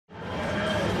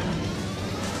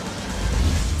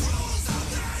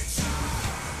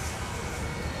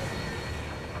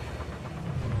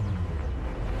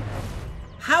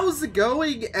How's it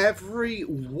going,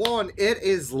 everyone? It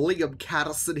is Liam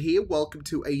Catterson here. Welcome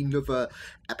to another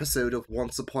episode of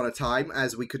Once Upon a Time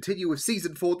as we continue with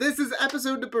Season 4. This is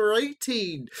episode number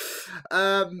 18.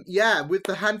 Yeah, with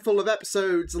the handful of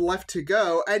episodes left to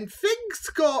go, and things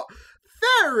got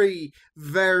very,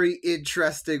 very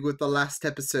interesting with the last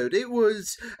episode. It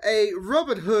was a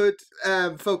Robin Hood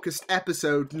focused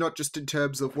episode, not just in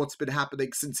terms of what's been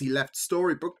happening since he left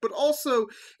Storybrooke, but also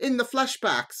in the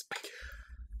flashbacks.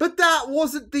 But that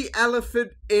wasn't the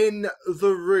elephant in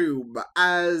the room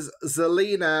as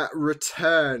Zelena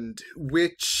returned,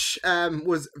 which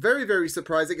was very, very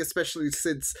surprising, especially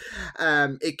since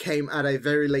it came at a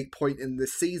very late point in the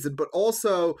season. But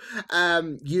also,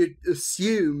 you'd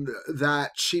assume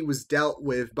that she was dealt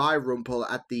with by Rumpel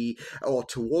at or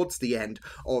towards the end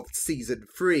of season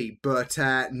 3. But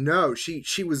no,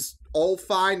 she was all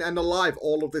fine and alive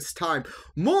all of this time.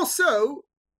 More so,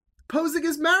 posing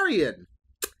as Marion.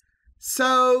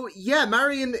 So, yeah,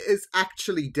 Marion is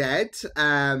actually dead,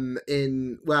 from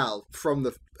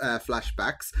the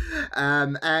flashbacks,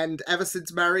 and ever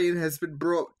since Marion has been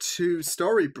brought to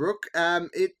Storybrooke,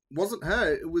 it wasn't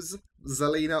her, it was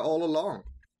Zelena all along.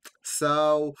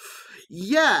 So,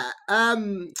 yeah,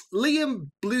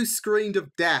 Liam blue-screened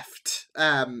of Deft,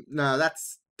 no,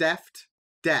 that's Deft?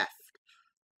 Deft.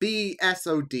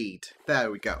 B-S-O-D'd. There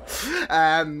we go.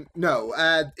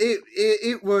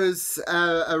 It was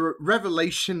a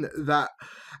revelation that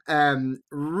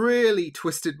really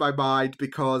twisted my mind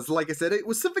because, like I said, it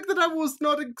was something that I was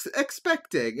not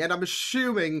expecting, and I'm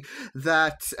assuming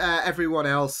that everyone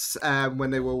else, when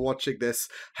they were watching this,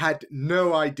 had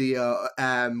no idea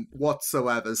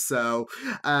whatsoever. So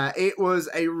it was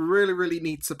a really, really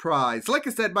neat surprise. Like I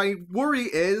said, my worry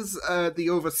is the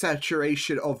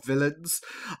oversaturation of villains.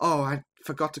 Oh, I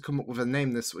forgot to come up with a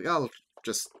name this week. I'll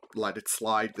just let it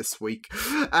slide this week.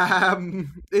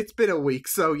 It's been a week,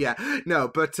 so yeah. No,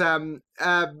 but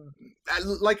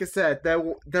like I said,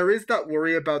 there is that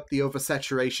worry about the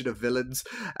oversaturation of villains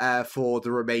for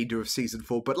the remainder of season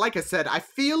 4. But like I said, I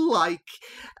feel like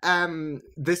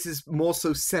this is more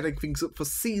so setting things up for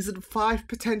season 5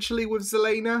 potentially with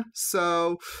Zelena.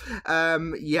 So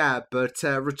yeah, but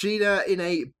Regina in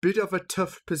a bit of a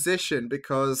tough position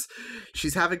because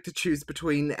she's having to choose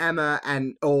between Emma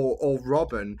and or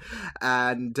Robin,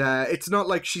 and it's not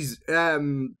like she's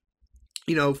free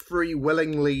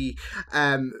willingly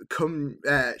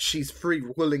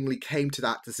came to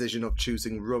that decision of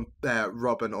choosing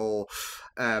Robin or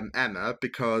Emma,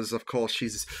 because of course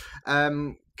she's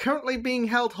currently being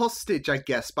held hostage, I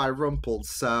guess, by Rumpel.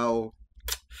 So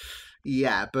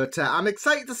yeah, but I'm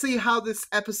excited to see how this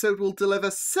episode will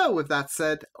deliver. So with that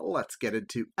said, let's get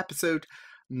into episode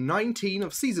 19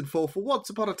 of season 4 for Once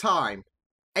Upon a Time.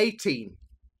 18.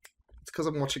 It's because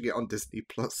I'm watching it on Disney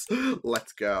Plus.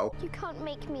 Let's go. You can't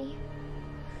make me.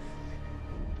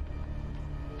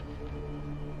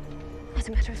 As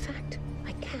a matter of fact,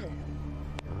 I can.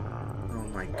 Oh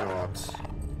my god.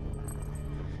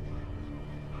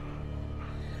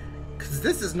 Because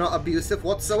this is not abusive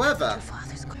whatsoever.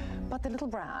 But the little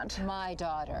brat... My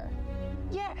daughter.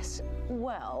 Yes,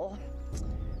 well...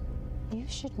 You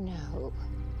should know.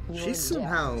 Your She's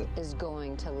somehow... death is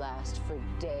going to last for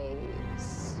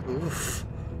days. Oof.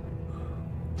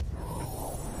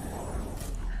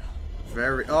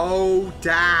 Very... Oh,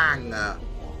 dang! Now,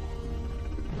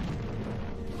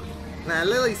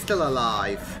 Lily's still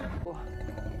alive.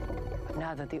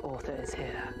 Now that the author is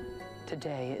here,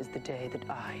 today is the day that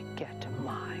I get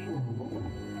mine.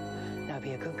 Now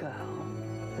be a good girl,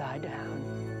 lie down,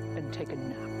 and take a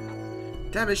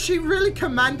nap. Damn, is she really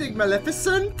commanding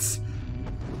Maleficent?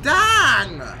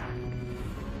 Dang!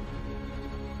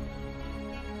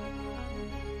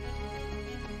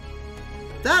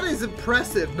 That is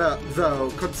impressive,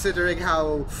 though, considering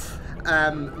how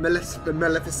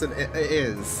Maleficent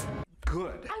is.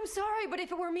 Good. I'm sorry, but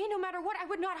if it were me, no matter what, I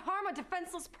would not harm a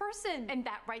defenseless person. And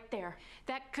that right there,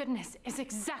 that goodness is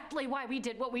exactly why we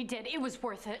did what we did. It was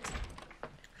worth it.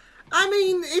 I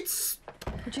mean, it's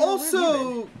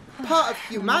also part of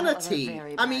humanity.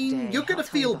 I mean, you're gonna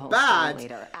feel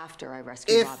bad after I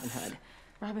rescue Robin Hood.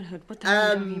 Robin Hood, what the hell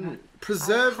are you talking about?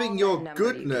 Preserving your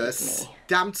goodness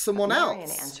damned someone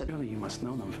else. Surely you must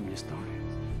know them from your story.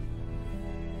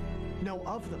 Know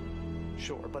of them?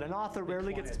 Sure, but an author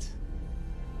rarely gets...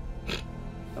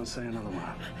 Don't say another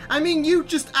word. I mean, you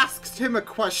just asked him a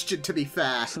question, to be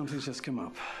fair. Something's just come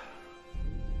up.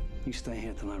 You stay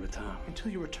here till I return.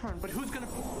 Until you return, but who's gonna...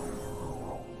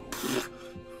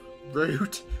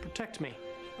 Rude. Protect me.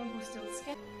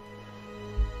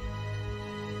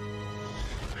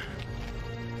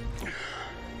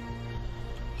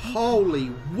 Holy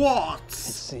what? It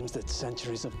seems that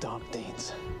centuries of dark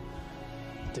deeds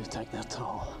do take their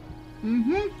toll.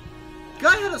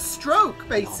 Guy had a stroke,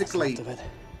 basically. All that's left of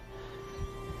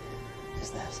it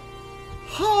is this.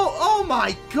 Oh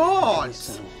my god! Very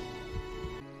soon,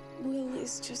 Will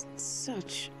is just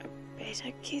such a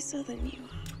better kisser than you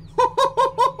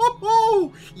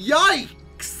are.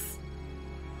 Yikes!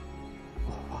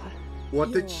 what? What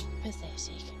You're did she...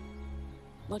 pathetic.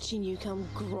 Watching you come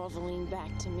groveling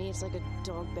back to me, it's like a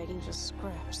dog begging for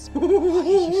scraps.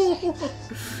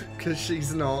 Because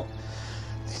she's not.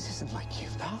 This isn't like you,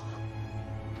 pal.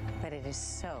 But it is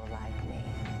so like me,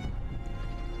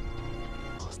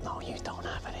 Oh, no, you don't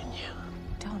have it in you.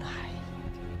 don't I?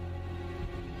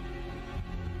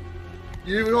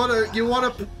 You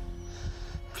wanna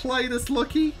play this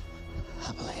lucky?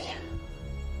 I believe you.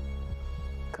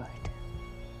 Good.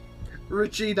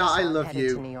 Regina, So I I'm love headed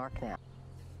to New you. York now.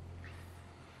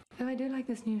 Though I do like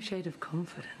this new shade of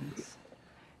confidence.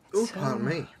 Oh, It's pardon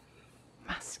me.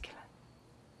 masculine.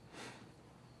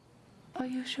 Are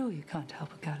you sure you can't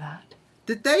help a girl out?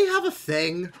 Did they have a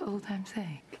thing? For old time's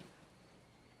sake.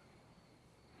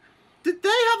 Did they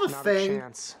have a Not thing? a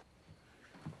chance.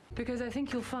 Because I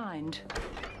think you'll find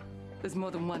there's more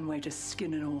than one way to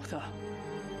skin an author.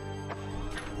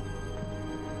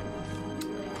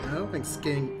 I don't think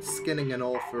skinning an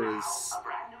author is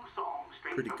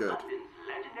pretty good.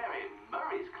 Legendary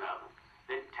Murray's Club,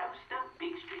 the toast of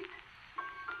Big Street.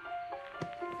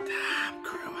 Damn,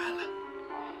 Cruella.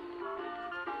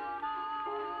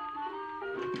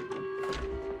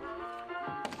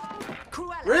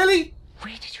 Cruella! Really?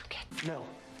 Where did you get? No.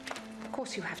 Of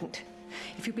course you haven't.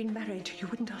 If you'd been married, you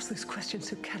wouldn't ask those questions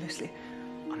so callously.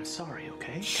 I'm sorry,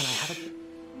 okay? Can I have it?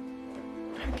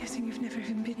 I'm guessing you've never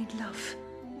even been in love.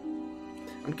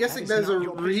 I'm guessing That is there's a not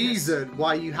your business. reason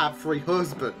why you have 3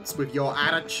 husbands with your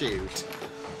attitude.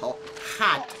 Or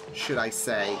had, should I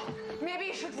say. Maybe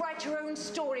you should write your own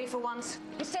story for once,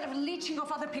 instead of leeching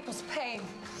off other people's pain.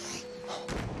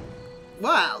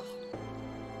 Well,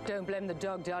 Don't blame the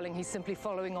dog, darling. He's simply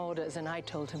following orders, and I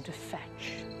told him to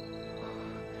fetch.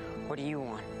 What do you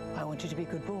want? I want you to be a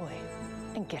good boy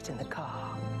and get in the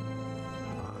car.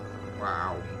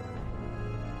 wow.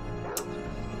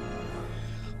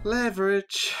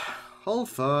 Leverage. All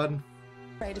fun.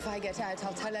 Afraid if I get out,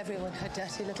 I'll tell everyone her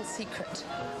dirty little secret.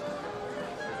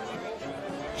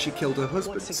 She killed her What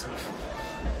husband. secret?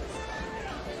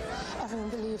 Everyone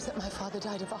believes that my father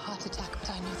died of a heart attack, but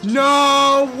I know the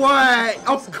No way!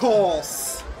 Of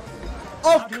course!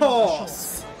 Of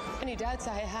course! Any doubts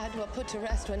I had were put to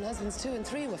rest when husbands 2 and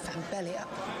 3 were found belly up.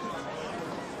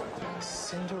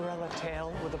 Cinderella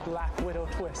tale with a Black Widow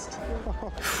twist.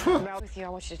 With you, I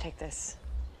want you to take this.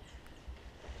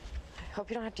 I hope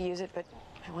you don't have to use it, but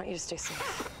I want you to stay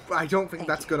safe. I don't think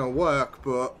that's gonna work,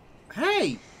 but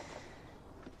hey!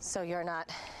 So you're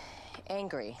not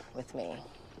angry with me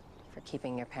for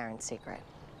keeping your parents' secret?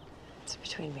 It's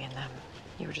between me and them.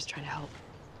 You were just trying to help.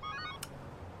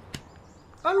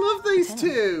 I love these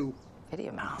two!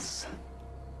 Video mouse. Mouse.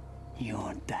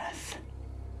 Your death.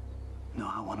 No,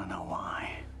 I want to know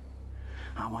why.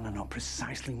 I want to know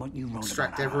precisely what you wrote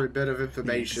Extract about every her. bit of The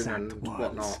information exact and words.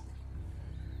 whatnot.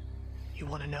 You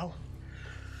want to know?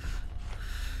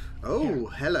 Oh,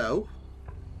 hello.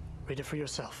 Read it for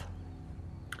yourself.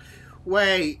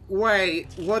 Wait,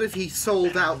 what if he sold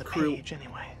Better on out the Cruella? page,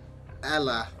 anyway.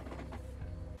 Ella.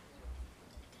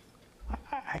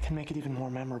 I can make it even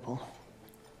more memorable.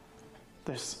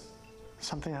 There's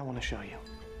something I want to show you.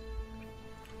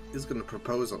 He's gonna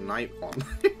propose on night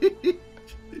 1.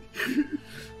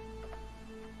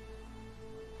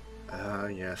 Ah,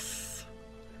 yes.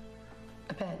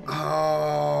 A pen.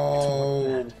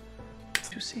 Oh.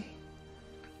 You see,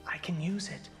 I can use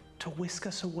it to whisk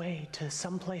us away to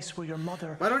some place where your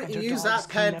mother. Why don't and you her use dogs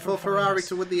that can pen never for find Ferrari us.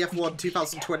 to win the We F1 can be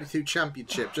 2022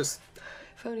 championship? Just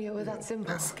If only it were that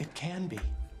simple. It can be.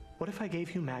 What if I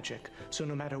gave you magic, so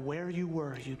no matter where you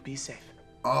were, you'd be safe?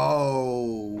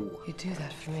 oh. You do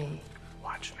that for me.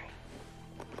 Watch me.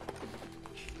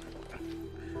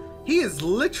 He is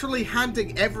literally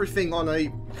handing everything on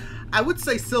a, I would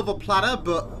say silver platter,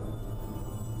 but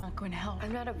Not going to help.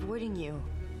 I'm not avoiding you.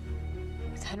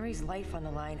 With Henry's life on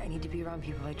the line, I need to be around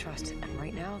people I trust, and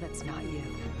right now, that's not you.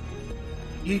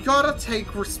 you gotta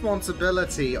take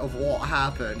responsibility of what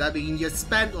happened. I mean, you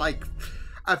spent like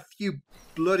a few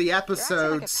bloody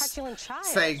episodes petulant child.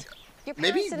 saying, Your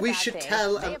maybe parents did a we bad should thing.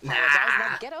 tell They him. apologized,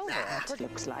 now get over it. It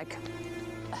looks like.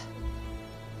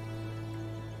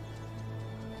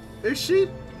 Is she?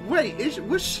 Wait,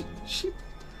 was she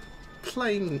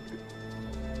playing?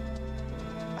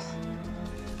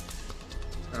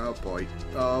 Oh boy!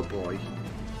 Oh boy!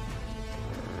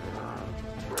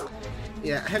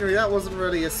 Yeah, Henry, that wasn't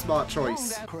really a smart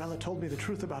choice. Cruella told me the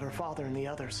truth about her father and the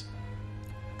others.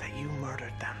 That you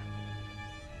murdered them.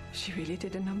 She really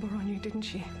did a number on you, didn't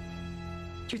she?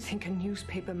 You'd think a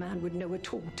newspaper man would know a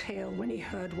tall tale when he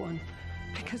heard one.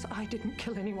 Because I didn't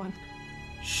kill anyone.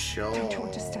 Sure. Don't you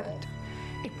understand?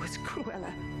 It was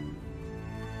Cruella.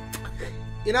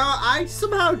 You know, I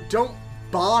somehow don't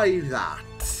buy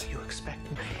that. You expect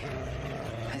me?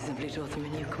 I simply taught them a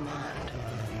new command.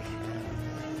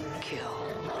 Kill.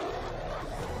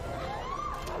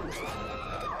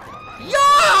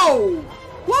 Yo!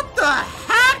 What the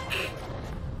heck?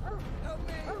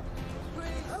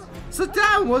 So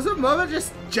damn, was her mother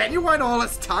just genuine all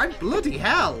this time? Bloody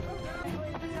hell.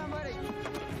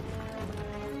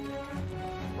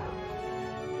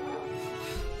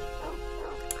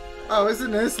 Oh,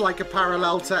 isn't this like a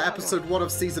parallel to episode 1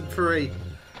 of season 3?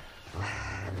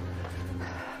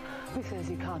 Who says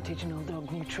you can't teach an old dog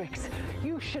new tricks?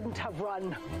 You shouldn't have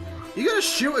run. You gonna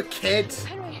shoot a kid?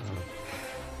 Henry!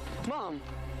 Mom!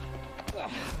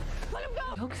 Let him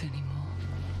go! Dogs anymore.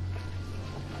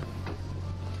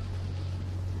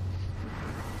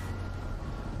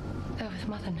 They're with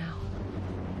Mother now.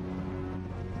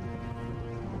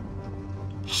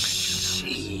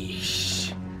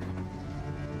 Sheesh.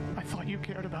 I thought you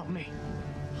cared about me.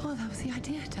 Oh, that was the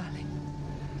idea, darling.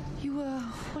 You were...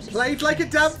 What Played like a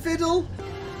damn fiddle?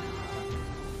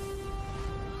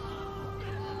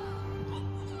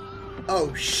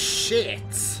 Oh,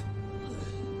 shit.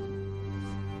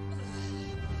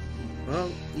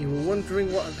 Well, you were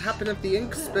wondering what had happened if the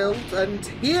ink spilled, and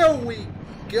here we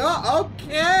go.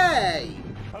 Okay.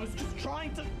 I was just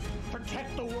trying to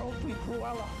protect the world from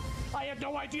Cruella. I had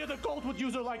no idea the Gold would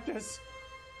use her like this.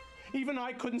 Even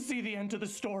I couldn't see the end to the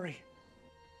story.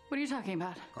 What are you talking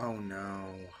about? Oh, no.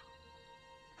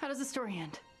 How does the story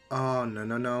end? Oh, no,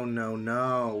 no, no, no,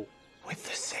 no. With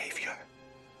the Savior.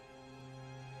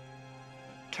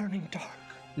 Turning dark.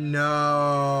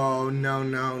 No, no,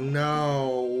 no,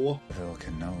 no. Evil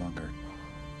can no longer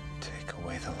take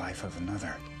away the life of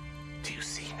another. Do you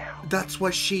see now? That's why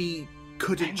she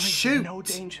couldn't Henry's shoot. in no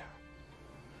danger.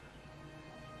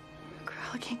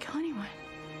 Cruella can't kill anyone.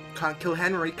 Can't kill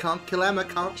Henry, can't kill Emma,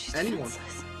 can't She's anyone.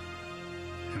 defenseless.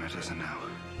 Emma doesn't know.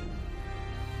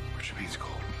 Which means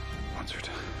Gold wants her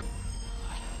to.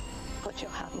 Put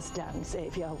your hands down,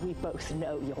 Xavier. We both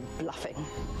know you're bluffing.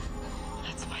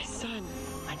 That's my son.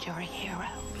 And you're a hero.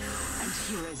 And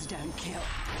heroes don't kill.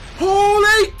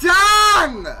 Holy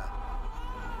dang!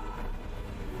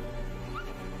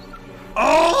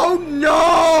 Oh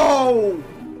no!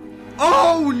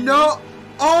 Oh no!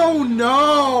 Oh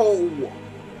no!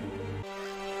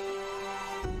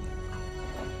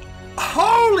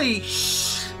 Holy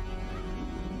sh!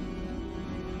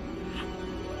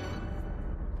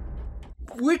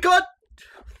 We got,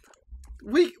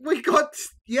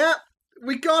 yeah,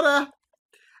 we got her.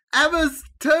 Emma's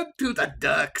turned to the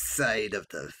dark side of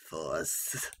the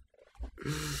Force.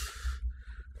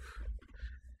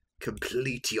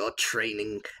 Complete your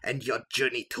training, and your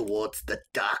journey towards the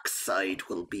dark side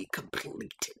will be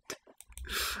completed.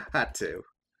 Had to.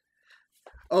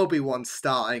 Obi-Wan's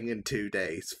starting in 2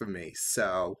 days for me,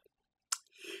 so...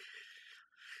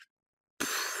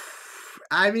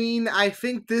 I mean, I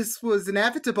think this was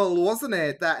inevitable, wasn't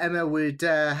it? That Emma would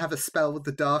have a spell with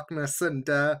the darkness, and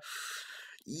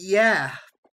yeah.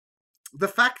 The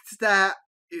fact that,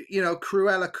 you know,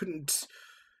 Cruella couldn't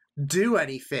do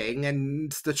anything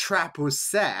and the trap was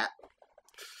set.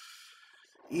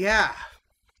 Yeah.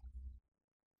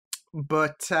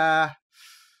 But,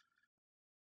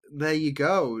 there you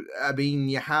go. I mean,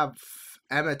 you have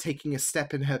Emma taking a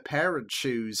step in her parents'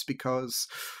 shoes because,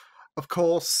 of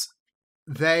course,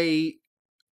 they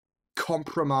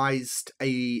compromised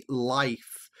a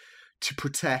life to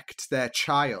protect their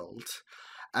child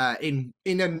in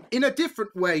a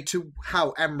different way to how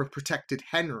Emma protected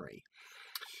Henry.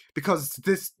 Because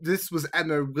this was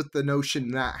Emma with the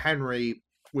notion that Henry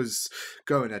was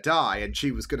going to die, and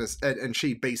she was going to, and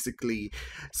she basically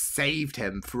saved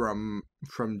him from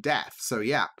death. So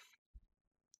yeah,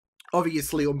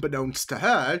 obviously, unbeknownst to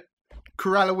her,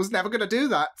 Cruella was never going to do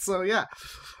that. So yeah,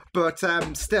 but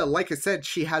still, like I said,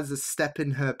 she has a step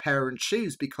in her parents'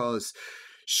 shoes because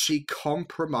she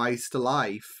compromised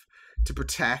life to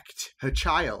protect her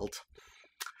child,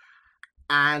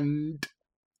 and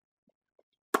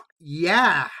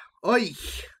yeah, oi.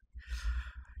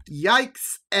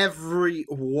 Yikes,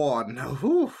 everyone.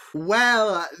 Oof.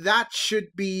 Well, that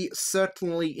should be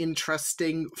certainly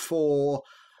interesting for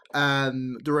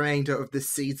the remainder of this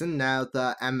season, now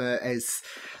that Emma is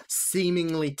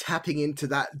seemingly tapping into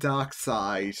that dark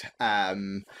side.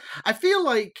 I feel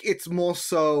like it's more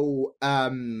so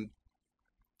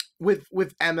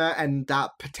with Emma and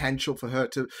that potential for her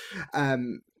to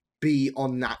be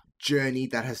on that journey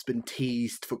that has been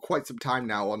teased for quite some time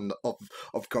now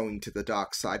of going to the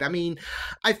dark side. I mean,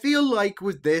 I feel like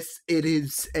with this, it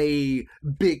is a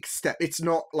big step. It's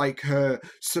not like her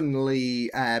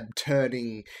suddenly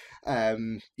turning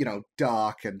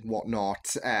dark and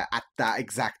whatnot at that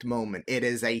exact moment. It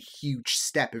is a huge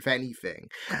step, if anything.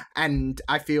 And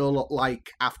I feel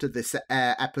like after this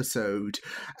episode,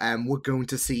 we're going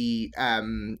to see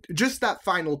just that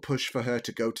final push for her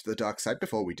to go to the dark side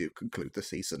before we do conclude the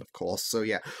season, of course. So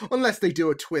yeah, unless they do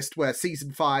a twist where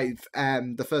season 5,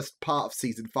 the first part of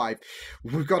season 5,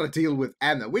 we've got to deal with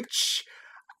Emma, which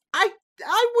I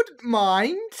wouldn't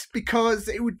mind, because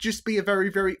it would just be a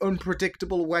very, very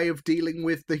unpredictable way of dealing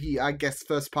with the, I guess,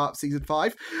 first part of season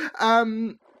 5.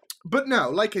 But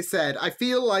no, like I said, I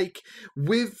feel like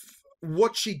with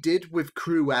what she did with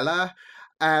Cruella,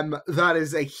 that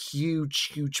is a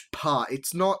huge, huge part.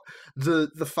 It's not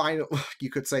the final, you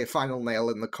could say, a final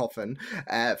nail in the coffin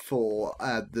for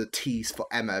the tease for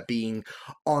Emma being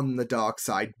on the dark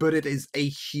side, but it is a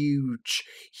huge,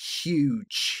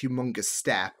 huge, humongous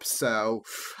step. So,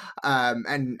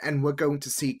 and we're going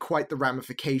to see quite the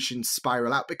ramifications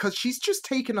spiral out, because she's just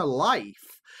taken a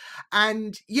life.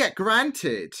 And yeah,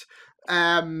 granted,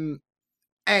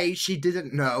 she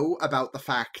didn't know about the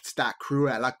fact that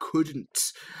Cruella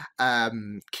couldn't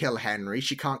kill Henry.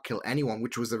 She can't kill anyone,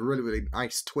 which was a really, really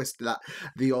nice twist that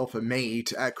the author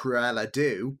made Cruella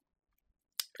do.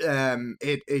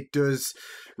 It does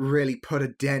really put a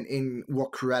dent in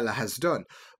what Cruella has done.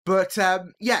 But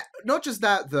yeah, not just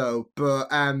that though, but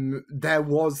there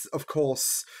was, of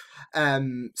course,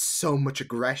 so much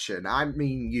aggression. I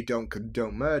mean, you don't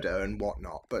condone murder and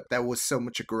whatnot, but there was so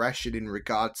much aggression in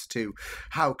regards to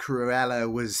how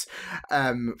Cruella was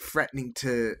threatening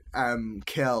to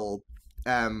kill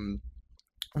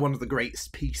one of the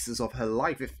greatest pieces of her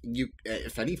life.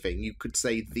 If anything, you could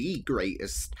say the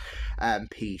greatest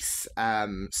piece.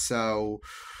 So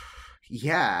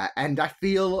yeah, and I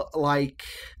feel like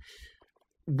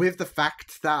with the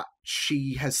fact that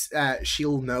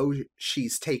she'll know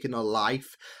she's taken a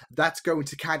life, that's going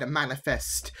to kind of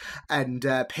manifest and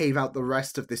pave out the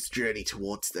rest of this journey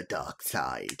towards the dark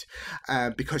side,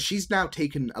 because she's now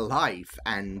taken a life,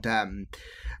 and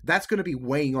that's going to be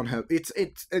weighing on her.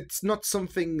 It's not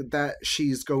something that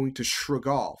she's going to shrug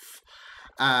off.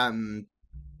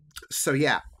 So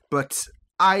yeah, but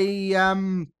I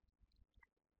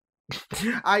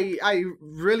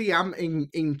really am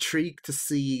intrigued to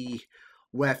see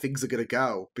where things are going to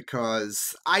go,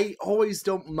 because I always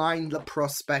don't mind the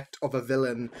prospect of a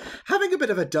villain having a bit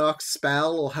of a dark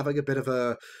spell or having a bit of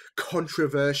a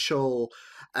controversial,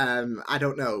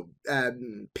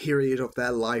 period of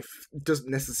their life.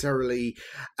 Doesn't necessarily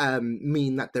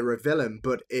mean that they're a villain,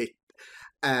 but it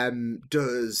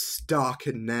does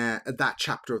darken that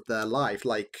chapter of their life.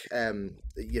 Like, in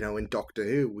Doctor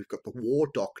Who, we've got the War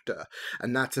Doctor,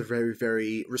 and that's a very,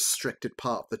 very restricted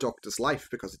part of the Doctor's life,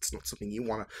 because it's not something you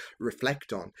want to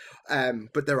reflect on.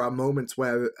 But there are moments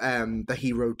where the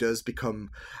hero does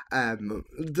have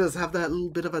that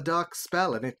little bit of a dark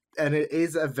spell, and it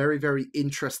is a very, very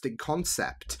interesting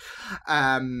concept.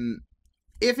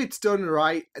 If it's done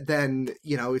right, then,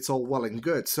 it's all well and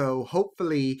good. So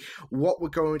hopefully what we're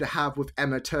going to have with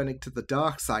Emma turning to the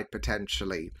dark side,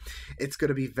 potentially, it's going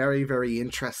to be very, very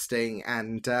interesting,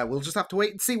 and we'll just have to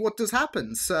wait and see what does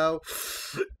happen. So,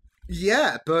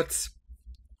 yeah, but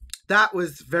that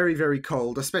was very, very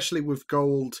cold, especially with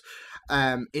Gold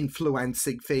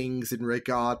influencing things in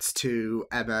regards to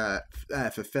Emma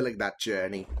fulfilling that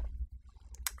journey.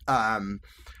 And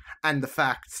the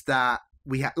fact that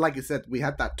like I said, we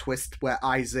had that twist where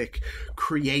Isaac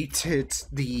created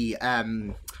that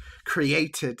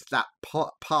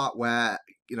part where,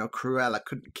 Cruella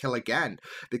couldn't kill again,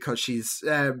 because she's,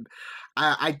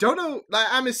 I don't know,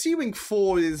 I'm assuming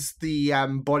 4 is the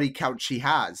body count she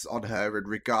has on her in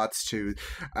regards to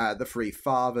the 3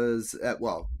 fathers,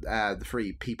 the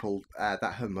 3 people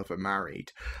that her mother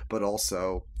married, but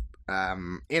also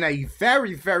in a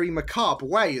very, very macabre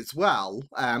way as well,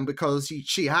 because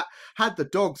she had the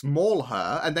dogs maul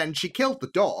her, and then she killed the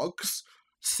dogs.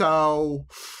 So,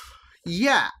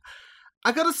 yeah.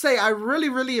 I gotta say, I really,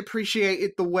 really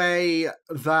appreciated the way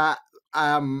that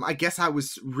I guess I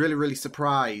was really, really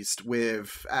surprised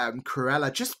with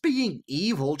Cruella just being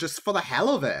evil just for the hell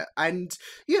of it. And,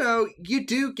 you know, you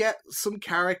do get some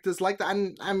characters like that,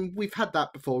 and we've had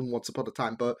that before in Once Upon a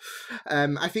Time, but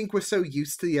I think we're so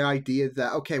used to the idea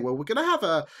that, okay, well, we're going to have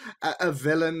a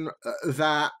villain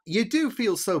that you do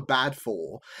feel so bad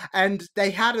for, and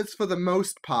they had us for the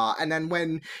most part, and then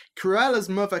when Cruella's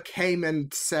mother came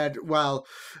and said, well,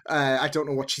 I don't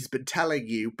know what she's been telling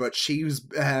you, but she was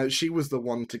the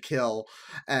one to kill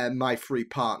my 3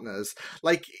 partners.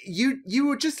 Like, you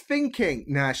were just thinking,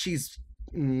 nah, she's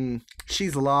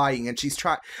lying, and she's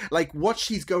trying, like, what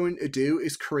she's going to do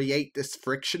is create this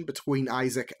friction between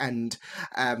Isaac and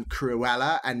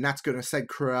Cruella, and that's going to send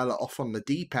Cruella off on the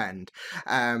deep end.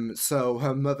 So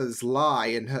her mother's lie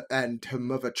and her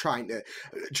mother trying to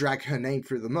drag her name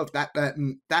through the mud,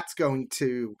 that's going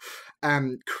to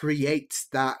create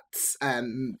that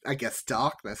I guess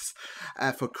darkness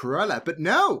for Cruella. But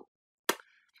no,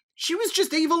 she was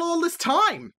just evil all this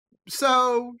time.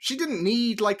 So she didn't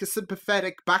need like a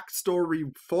sympathetic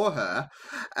backstory for her.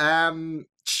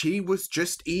 She was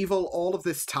just evil all of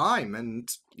this time, and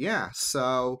yeah,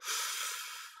 so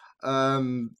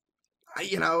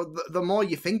you know, the more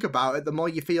you think about it, the more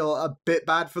you feel a bit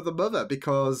bad for the mother,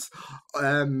 because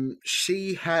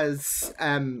she has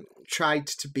tried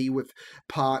to be with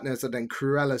partners, and then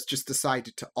Cruella's just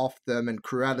decided to off them, and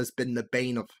Cruella's been the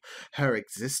bane of her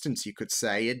existence, you could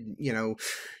say. And, you know,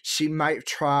 she might have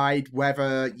tried,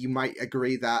 whether you might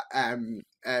agree that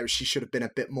she should have been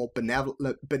a bit more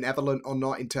benevolent or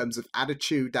not in terms of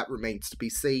attitude, that remains to be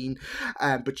seen.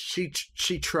 But she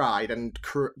tried, and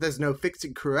there's no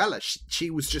fixing Cruella. She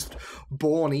was just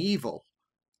born evil,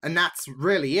 and that's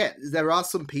really it. There are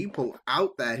some people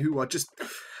out there who are just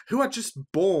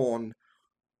born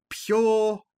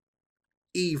pure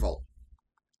evil,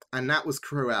 and that was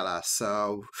Cruella.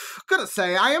 So, gotta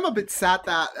say, I am a bit sad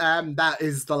that that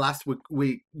is the last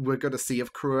we're gonna see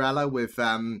of Cruella with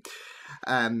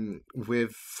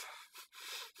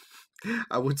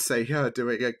I would say her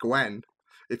doing a Gwen,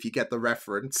 if you get the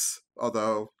reference.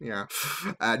 Although, yeah,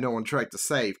 no one tried to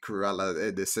save Cruella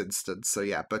in this instance. So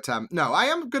yeah, but no, I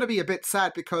am gonna be a bit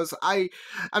sad, because I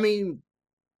mean,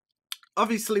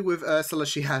 obviously with Ursula,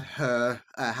 she had her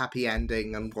happy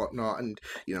ending and whatnot, and,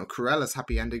 you know, Cruella's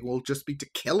happy ending will just be to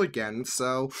kill again.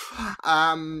 So,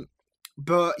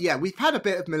 but yeah, we've had a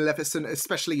bit of Maleficent,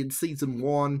 especially in season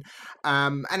 1,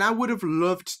 and I would have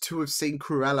loved to have seen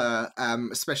Cruella,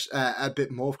 especially a bit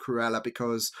more of Cruella,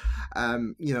 because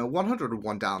you know,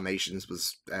 101 Dalmatians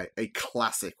was a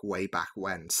classic way back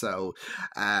when. So,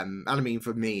 and I mean,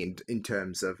 for me, in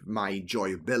terms of my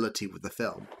enjoyability with the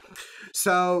film.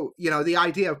 So, you know, the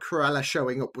idea of Cruella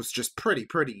showing up was just pretty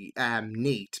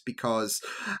neat, because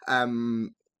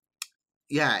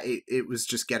yeah, it was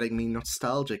just getting me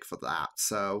nostalgic for that.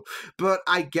 So, but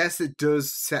I guess it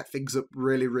does set things up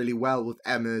really well with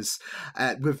Emma's,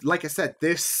 with, like I said,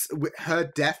 with her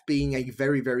death being a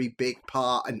very big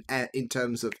part in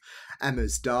terms of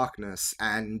Emma's darkness.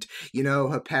 And, you know,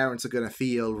 her parents are going to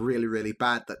feel really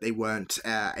bad that they weren't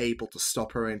able to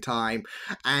stop her in time.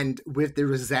 And with the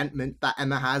resentment that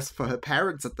Emma has for her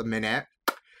parents at the minute,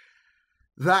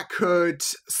 that could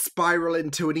spiral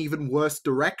into an even worse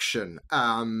direction.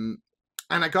 And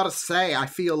I gotta say, I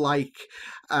feel like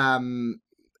I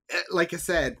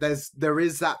said, there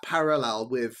is that parallel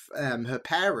with her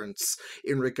parents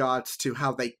in regards to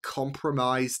how they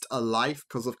compromised a life,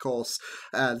 because of course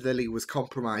Lily was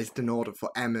compromised in order for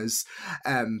Emma's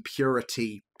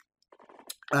purity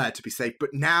to be safe.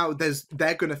 But now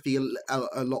they're going to feel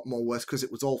a lot more worse, because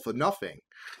it was all for nothing.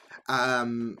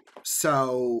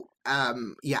 So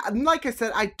yeah, and like I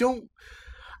said,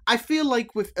 I feel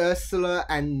like with Ursula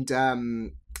and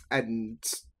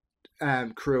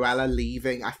Cruella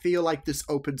leaving, I feel like this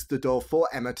opens the door for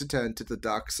Emma to turn to the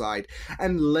dark side,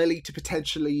 and Lily to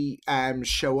potentially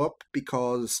show up,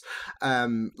 because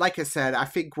like I said, I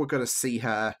think we're gonna see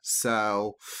her.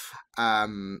 So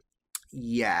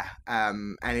yeah,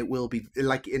 and it will be,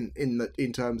 like,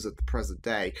 in terms of the present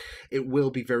day, it will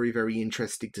be very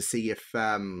interesting to see if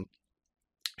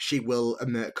she will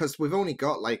emerge, because we've only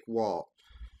got like what,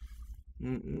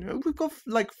 we've got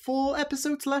like 4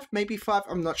 episodes left, maybe 5.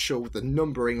 I'm not sure with the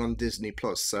numbering on Disney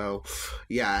Plus. So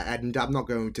yeah, and I'm not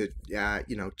going to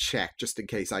you know, check just in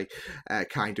case I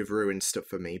kind of ruin stuff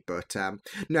for me. But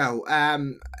no,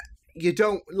 you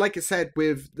don't, like I said,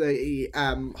 with the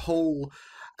whole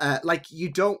like, you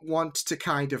don't want to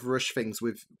kind of rush things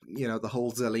with, you know, the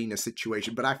whole Zelina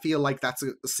situation, but I feel like that's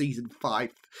a season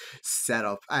 5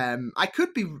 setup. I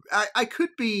could be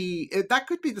that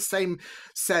could be the same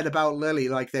said about Lily,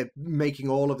 like they're making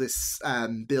all of this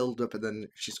build up and then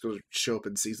she's going to show up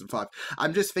in season 5.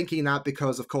 I'm just thinking that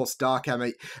because, of course, Dark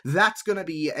Emma, that's going to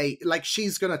be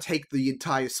she's going to take the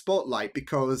entire spotlight,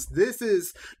 because this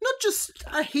is not just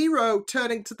a hero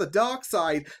turning to the dark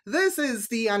side, this is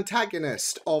the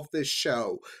antagonist of this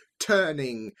show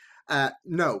turning.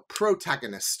 No,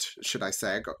 protagonist, should I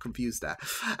say. I got confused there.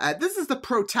 This is the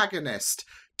protagonist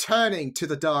turning to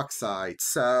the dark side.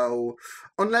 So,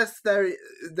 unless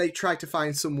they try to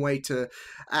find some way to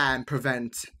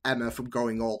prevent Emma from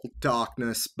going all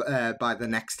darkness by the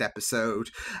next episode,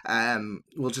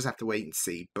 we'll just have to wait and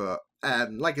see. But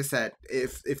like I said,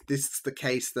 if this is the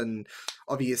case, then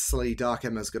obviously Dark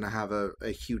Emma's going to have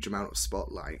a huge amount of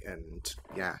spotlight. And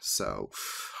yeah, so...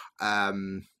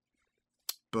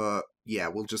 But yeah,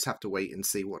 we'll just have to wait and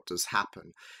see what does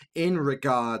happen in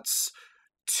regards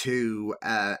to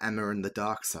Emma and the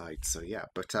dark side. So yeah,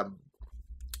 but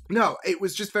no, it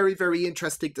was just very, very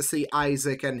interesting to see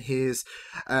Isaac and his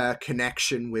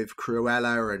connection with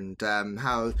Cruella, and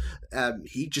how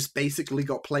he just basically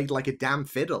got played like a damn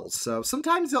fiddle. So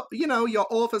sometimes, you know, your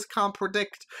authors can't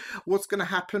predict what's going to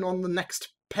happen on the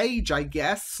next page, I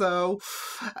guess. So,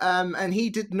 and he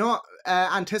did not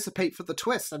anticipate for the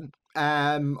twist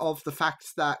of the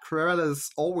fact that Cruella's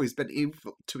always been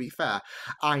evil. To be fair,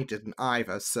 I didn't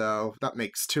either, so that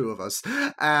makes 2 of us.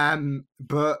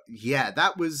 But yeah,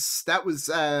 that was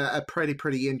a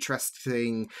pretty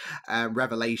interesting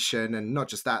revelation, and not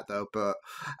just that though, but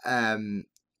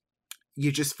you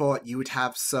just thought you would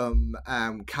have some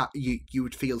you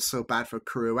would feel so bad for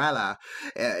Cruella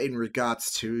in regards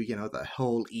to, you know, the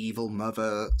whole evil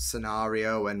mother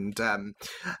scenario, and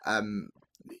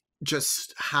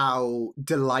just how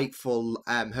delightful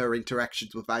her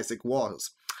interactions with Isaac was.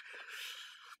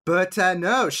 But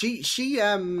no, she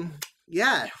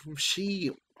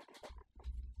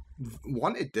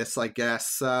wanted this, I guess.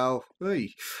 So,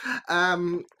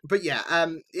 but yeah,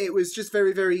 it was just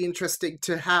very, very interesting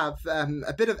to have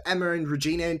a bit of Emma and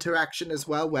Regina interaction as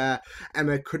well, where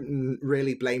Emma couldn't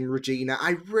really blame Regina.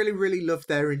 I really, really loved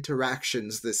their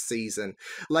interactions this season.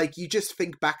 Like, you just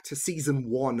think back to season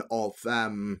 1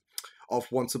 of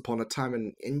Once Upon a Time,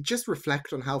 and just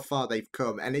reflect on how far they've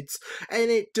come, and it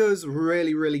does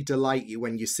really, really delight you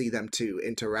when you see them two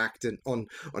interact on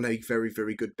a very,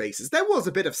 very good basis. There was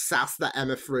a bit of sass that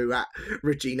Emma threw at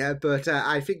Regina, but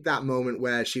I think that moment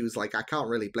where she was like, I can't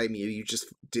really blame you, you just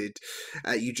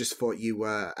thought you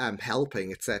were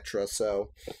helping, etc.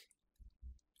 So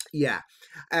yeah.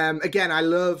 Again, I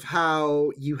love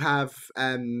how you have,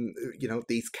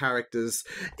 these characters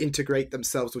integrate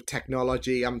themselves with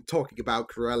technology. I'm talking about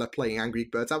Cruella playing Angry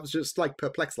Birds. I was just like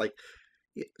perplexed, like,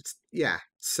 yeah.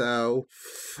 So,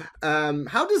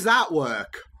 how does that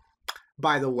work?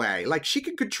 By the way, like, she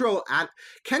can control,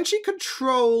 can she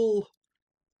control,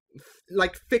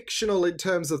 like, fictional in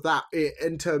terms of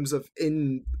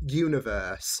in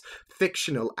universe,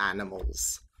 fictional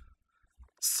animals?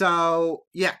 So,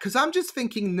 yeah, because I'm just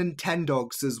thinking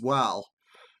Nintendogs as well,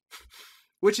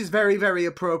 which is very, very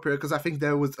appropriate, because I think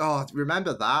there was,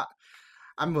 remember that?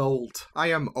 I'm old.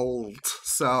 I am old.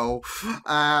 So,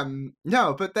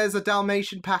 no, but there's a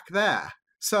Dalmatian pack there.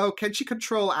 So, can she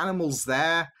control animals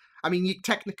there? I mean, you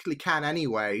technically can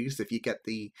anyways, if you get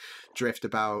the drift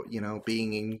about,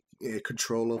 being in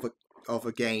control of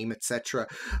a game, etc.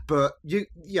 But,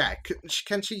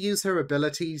 can she use her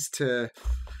abilities to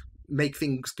make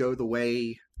things go the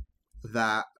way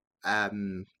that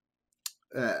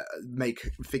make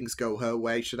things go her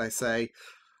way, should I say?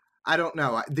 I don't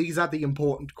know. These are the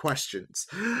important questions.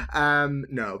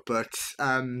 No, but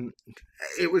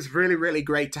it was really, really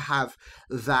great to have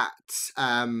that.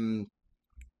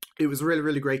 It was really,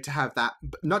 really great to have that,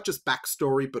 not just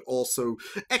backstory, but also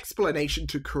explanation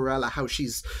to Cruella, how she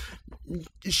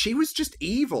was just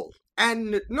evil,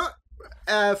 and not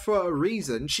for a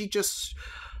reason. She just,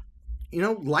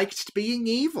 liked being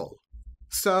evil.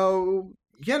 So,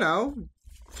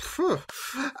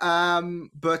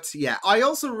 but yeah, I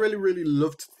also really, really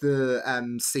loved the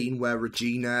scene where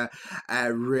Regina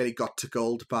really got to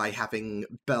gold by having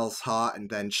Belle's heart, and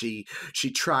then she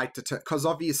tried to because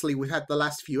obviously we've had the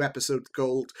last few episodes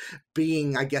gold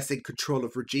being, I guess, in control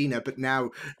of Regina, but now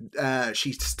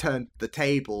she's turned the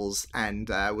tables and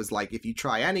was like, if you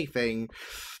try anything,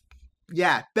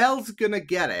 yeah, Belle's gonna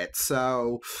get it.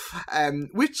 So,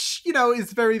 which,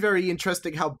 is very, very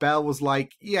interesting how Belle was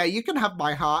like, yeah, you can have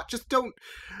my heart, just don't,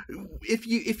 if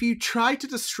you try to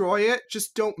destroy it,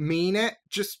 just don't mean it,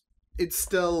 just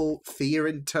instill fear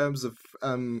in terms of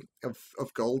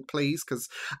Gold, please? Because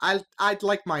I'd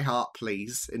like my heart,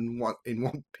 please, in One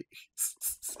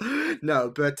Piece.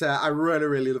 No, but I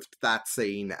really loved that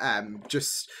scene.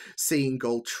 Just seeing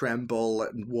Gold tremble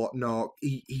and whatnot.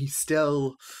 He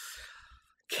still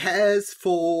cares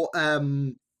for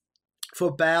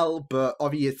Belle, but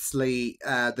obviously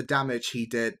the damage he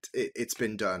did, it's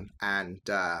been done, and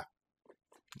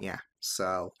yeah.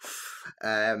 So,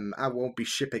 I won't be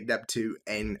shipping them two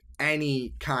in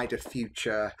any kind of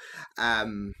future,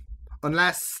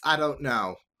 unless, I don't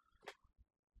know,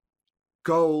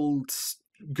 Gold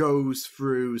goes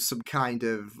through some kind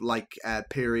of, like,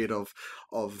 period of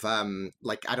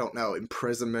like, I don't know,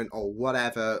 imprisonment or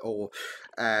whatever, or,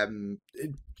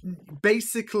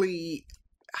 basically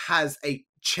has a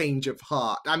change of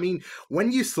heart. I mean,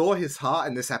 when you saw his heart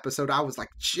in this episode, I was like,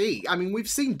 gee, I mean, we've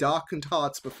seen darkened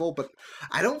hearts before, but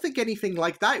I don't think anything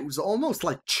like that. It was almost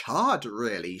like charred,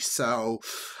 really. So,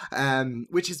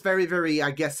 which is very, I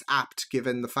guess, apt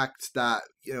given the fact that,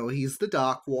 you know, he's the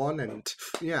Dark One, and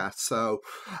yeah, so,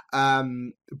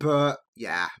 but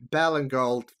yeah, Belle and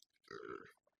Gold.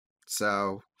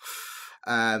 So,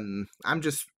 I'm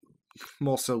just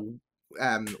more so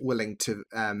willing to,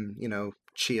 you know,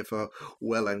 cheer for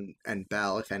Will and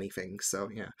Belle, if anything. So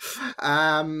yeah,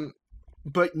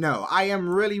 but no, I am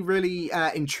really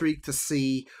intrigued to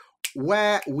see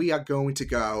where we are going to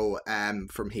go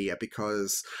from here,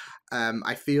 because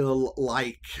I feel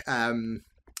like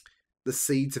the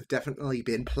seeds have definitely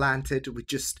been planted.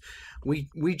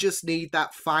 We just need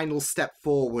that final step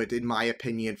forward, in my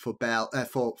opinion, for Belle,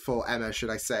 for Emma, should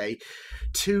I say,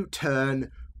 to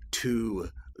turn to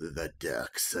the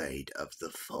dark side of the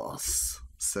Force.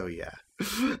 So yeah,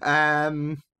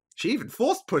 she even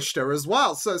force pushed her as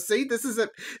well. So see, this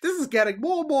is getting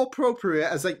more and more appropriate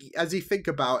as you think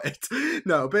about it.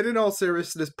 No, but in all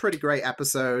seriousness, pretty great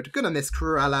episode. Gonna miss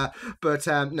Cruella, but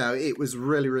no, it was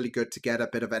really good to get a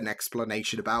bit of an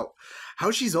explanation about how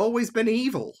she's always been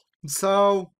evil.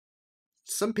 So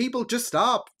some people just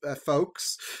are,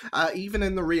 folks. Even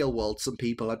in the real world, some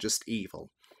people are just evil.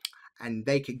 And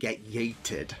they could get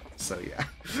yeeted. So yeah.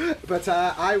 But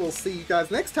I will see you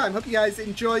guys next time. Hope you guys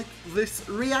enjoyed this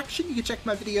reaction. You can check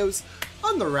my videos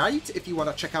on the right if you want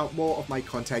to check out more of my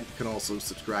content. You can also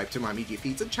subscribe to my media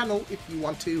feeds and channel if you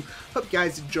want to. Hope you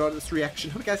guys enjoyed this reaction.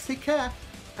 Hope you guys take care.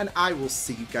 And I will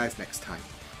see you guys next time.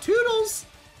 Toodles!